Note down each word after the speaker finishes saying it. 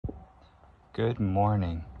Good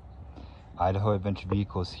morning. Idaho Adventure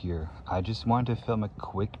Vehicles here. I just wanted to film a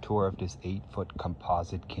quick tour of this 8-foot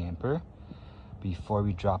composite camper before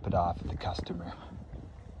we drop it off at the customer.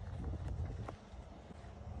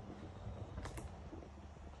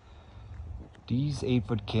 These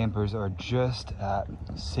 8-foot campers are just at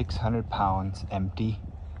 600 pounds empty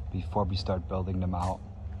before we start building them out.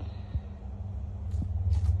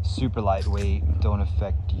 Super lightweight, don't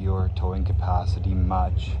affect your towing capacity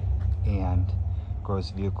much, and gross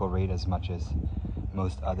vehicle weight as much as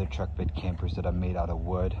most other truck bed campers that are made out of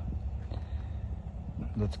wood.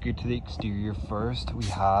 Let's get to the exterior first. We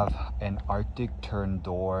have an Arctic turn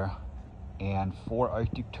door and 4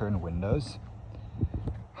 Arctic turn windows.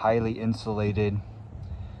 Highly insulated.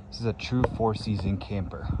 This is a true 4-season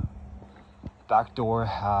camper. Back door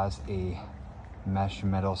has a mesh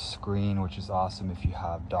metal screen, which is awesome if you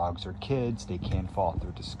have dogs or kids. They can't fall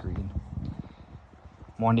through the screen.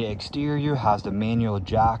 On the exterior has the manual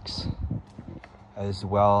jacks, as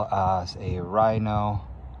well as a rhino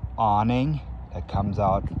awning that comes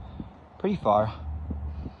out pretty far.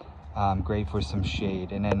 Great for some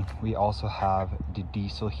shade. And then we also have the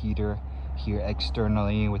diesel heater here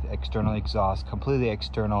externally with external exhaust, completely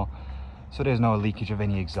external, so there's no leakage of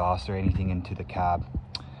any exhaust or anything into the cab.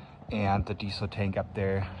 And the diesel tank up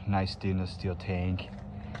there, nice stainless steel tank.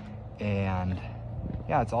 And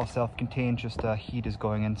yeah, it's all self-contained, just heat is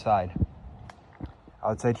going inside.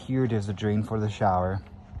 Outside here, there's a drain for the shower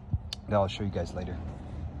that I'll show you guys later.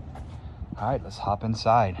 All right, let's hop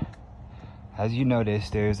inside. As you notice,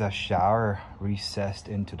 there's a shower recessed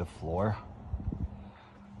into the floor.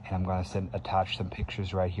 And I'm gonna attach some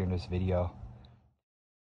pictures right here in this video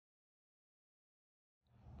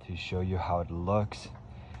to show you how it looks.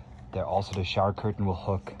 There also, the shower curtain will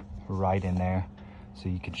hook right in there, so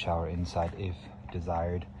you can shower inside if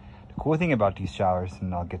desired. The cool thing about these showers,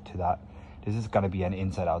 and I'll get to that, this is going to be an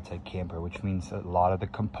inside-outside camper, which means a lot of the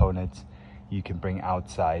components you can bring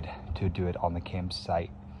outside to do it on the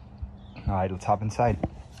campsite. All right, let's hop inside.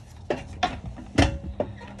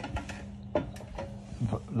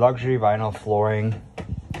 Luxury vinyl flooring,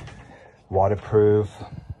 waterproof.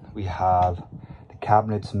 We have the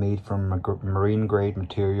cabinets made from marine grade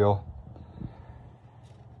material,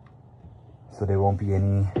 so there won't be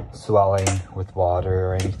any swelling with water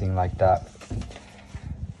or anything like that.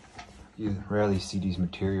 You rarely see these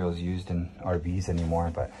materials used in RVs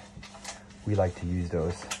anymore, but we like to use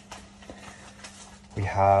those. We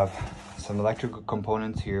have some electrical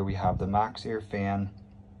components here. We have the max air fan,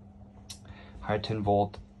 high 10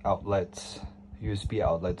 volt outlets, USB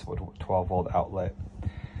outlets with 12 volt outlet.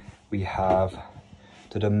 We have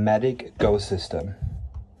the Dometic Go system,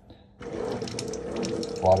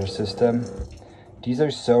 water system. These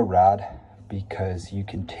are so rad because you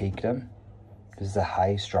can take them. This is a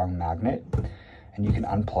high strong magnet and you can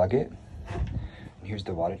unplug it. And here's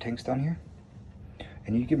the water tanks down here.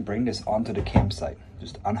 And you can bring this onto the campsite.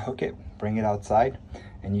 Just unhook it, bring it outside,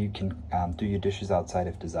 and you can do your dishes outside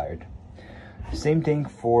if desired. Same thing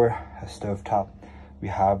for a stovetop. We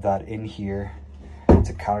have that in here.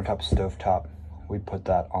 It's a countertop stovetop. We put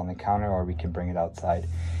that on the counter, or we can bring it outside.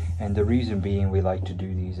 And the reason being we like to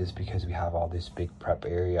do these is because we have all this big prep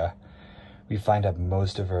area. We find that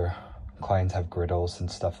most of our clients have griddles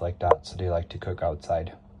and stuff like that, so they like to cook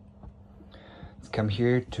outside. Let's come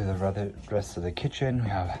here to the rest of the kitchen. We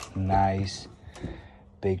have a nice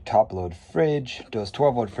big top load fridge. Those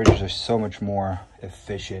 12 volt fridges are so much more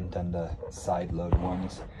efficient than the side load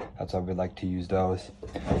ones. That's why we like to use those.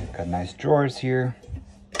 Got nice drawers here,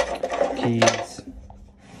 keys.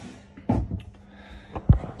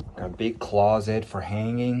 Got a big closet for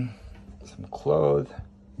hanging some clothes.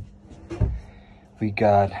 We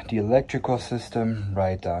got the electrical system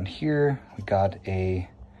right down here. We got a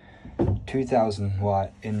 2000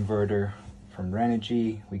 watt inverter from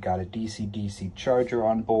Renogy. We got a DC-DC charger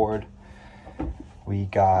on board. We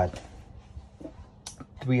got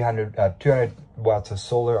 200 watts of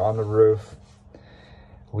solar on the roof.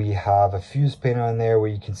 We have a fuse panel in there where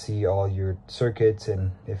you can see all your circuits,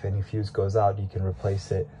 and if any fuse goes out, you can replace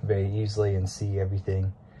it very easily and see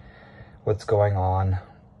everything, what's going on.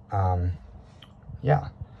 Yeah.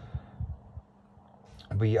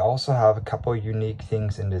 We also have a couple unique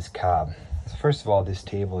things in this cab. So first of all, this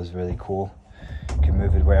table is really cool. You can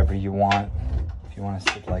move it wherever you want. If you want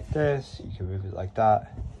to sit like this, you can move it like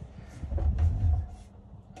that.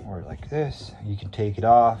 Or like this. You can take it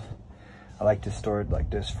off. I like to store it like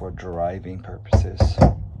this for driving purposes.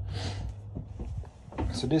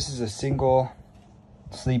 So this is a single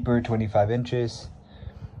sleeper, 25 inches.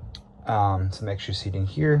 Some extra seating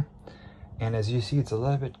here. And as you see, it's a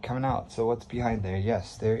little bit coming out. So what's behind there?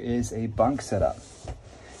 Yes, there is a bunk setup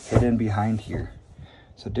hidden behind here.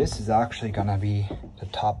 So this is actually gonna be the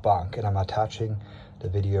top bunk, and I'm attaching the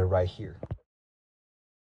video right here.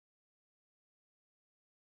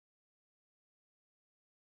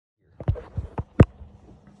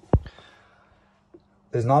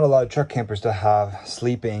 There's not a lot of truck campers that have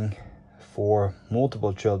sleeping for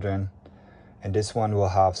multiple children, and this one will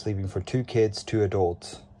have sleeping for 2 kids, 2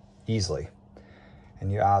 adults, easily.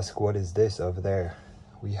 And you ask, what is this over there?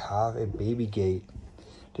 We have a baby gate.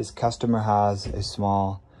 This customer has a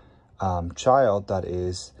small child that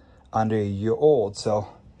is under a year old, so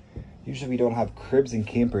usually we don't have cribs in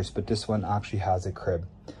campers, but this one actually has a crib.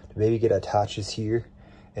 The baby gate attaches here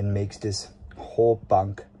and makes this whole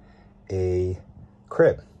bunk a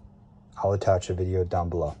crib. I'll attach a video down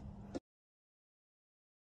below.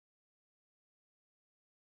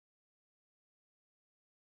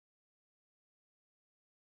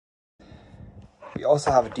 We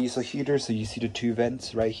also have a diesel heater, so you see the 2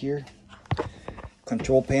 vents right here.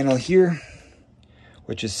 Control panel here,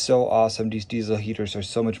 which is so awesome. These diesel heaters are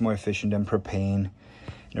so much more efficient than propane.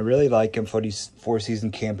 And I really like them for these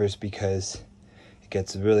 4-season campers because it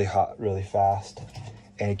gets really hot really fast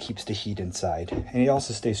and it keeps the heat inside. And it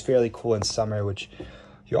also stays fairly cool in summer, which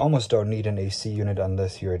you almost don't need an AC unit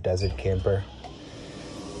unless you're a desert camper.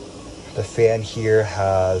 The fan here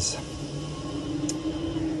has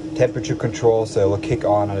temperature control, so it will kick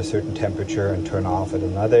on at a certain temperature and turn off at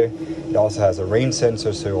another. It also has a rain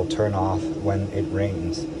sensor, so it will turn off when it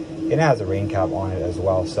rains. And it has a rain cap on it as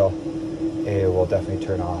well, so it will definitely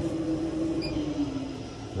turn off.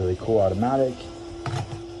 Really cool automatic.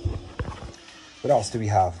 What else do we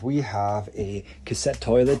have? We have a cassette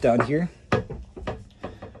toilet down here.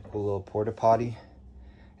 Cool little porta potty.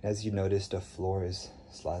 And as you notice, the floor is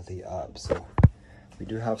slightly up, so we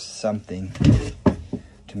do have something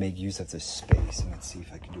to make use of this space. And let's see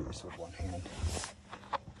if I can do this with one hand.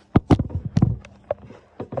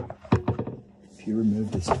 If you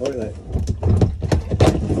remove this toilet,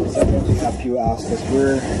 sometimes we have people ask us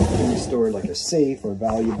where can we store like a safe or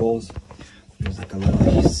valuables. There's like a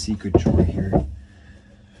little secret drawer here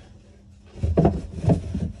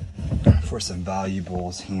for some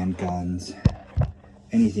valuables, handguns,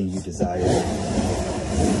 anything you desire.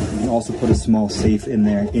 You can also put a small safe in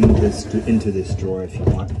there, into this drawer if you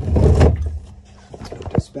want. Let's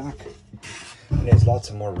put this back. And there's lots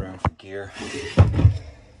of more room for gear.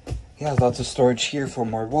 Yeah, lots of storage here for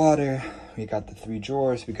more water. We got the 3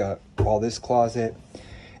 drawers. We got all this closet.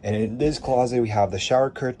 And in this closet, we have the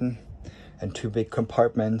shower curtain and 2 big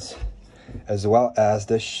compartments, as well as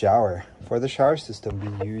the shower. For the shower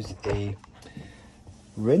system, we use a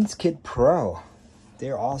Rinse Kit Pro.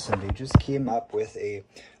 They're awesome. They just came up with a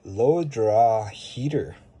low draw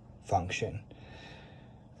heater function.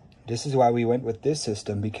 This is why we went with this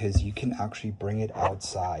system, because you can actually bring it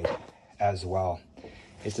outside as well.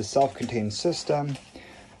 It's a self-contained system.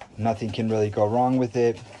 Nothing can really go wrong with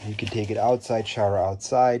it. You can take it outside, shower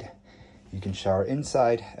outside. You can shower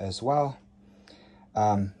inside as well.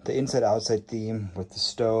 The inside-outside theme with the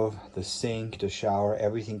stove, the sink, the shower,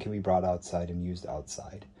 everything can be brought outside and used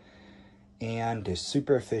outside. And they're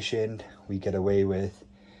super efficient. We get away with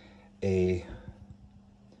a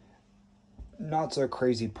not so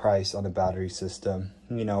crazy price on the battery system.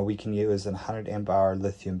 You know, we can use a 100 amp hour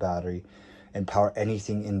lithium battery and power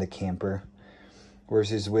anything in the camper.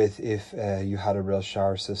 Versus with if you had a real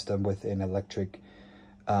shower system with an electric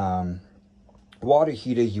water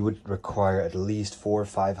heater, you would require at least 400,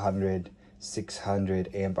 500,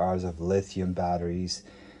 600 amp hours of lithium batteries,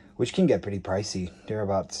 which can get pretty pricey. They're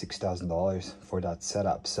about $6,000 for that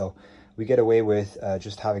setup. So we get away with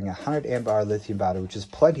just having a 100 amp hour lithium battery, which is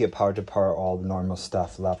plenty of power to power all the normal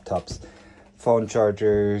stuff, laptops, phone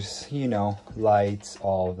chargers, you know, lights,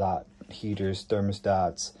 all of that, heaters,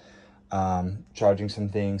 thermostats, charging some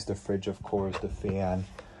things, the fridge, of course, the fan,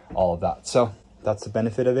 all of that. So that's the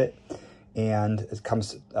benefit of it. And it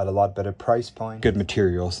comes at a lot better price point, good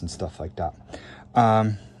materials and stuff like that.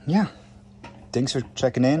 Yeah, thanks for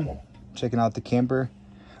checking out the camper.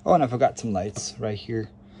 Oh, and I forgot some lights right here.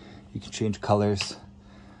 You can change colors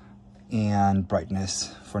and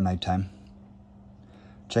brightness for nighttime.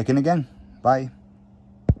 Check in again. Bye.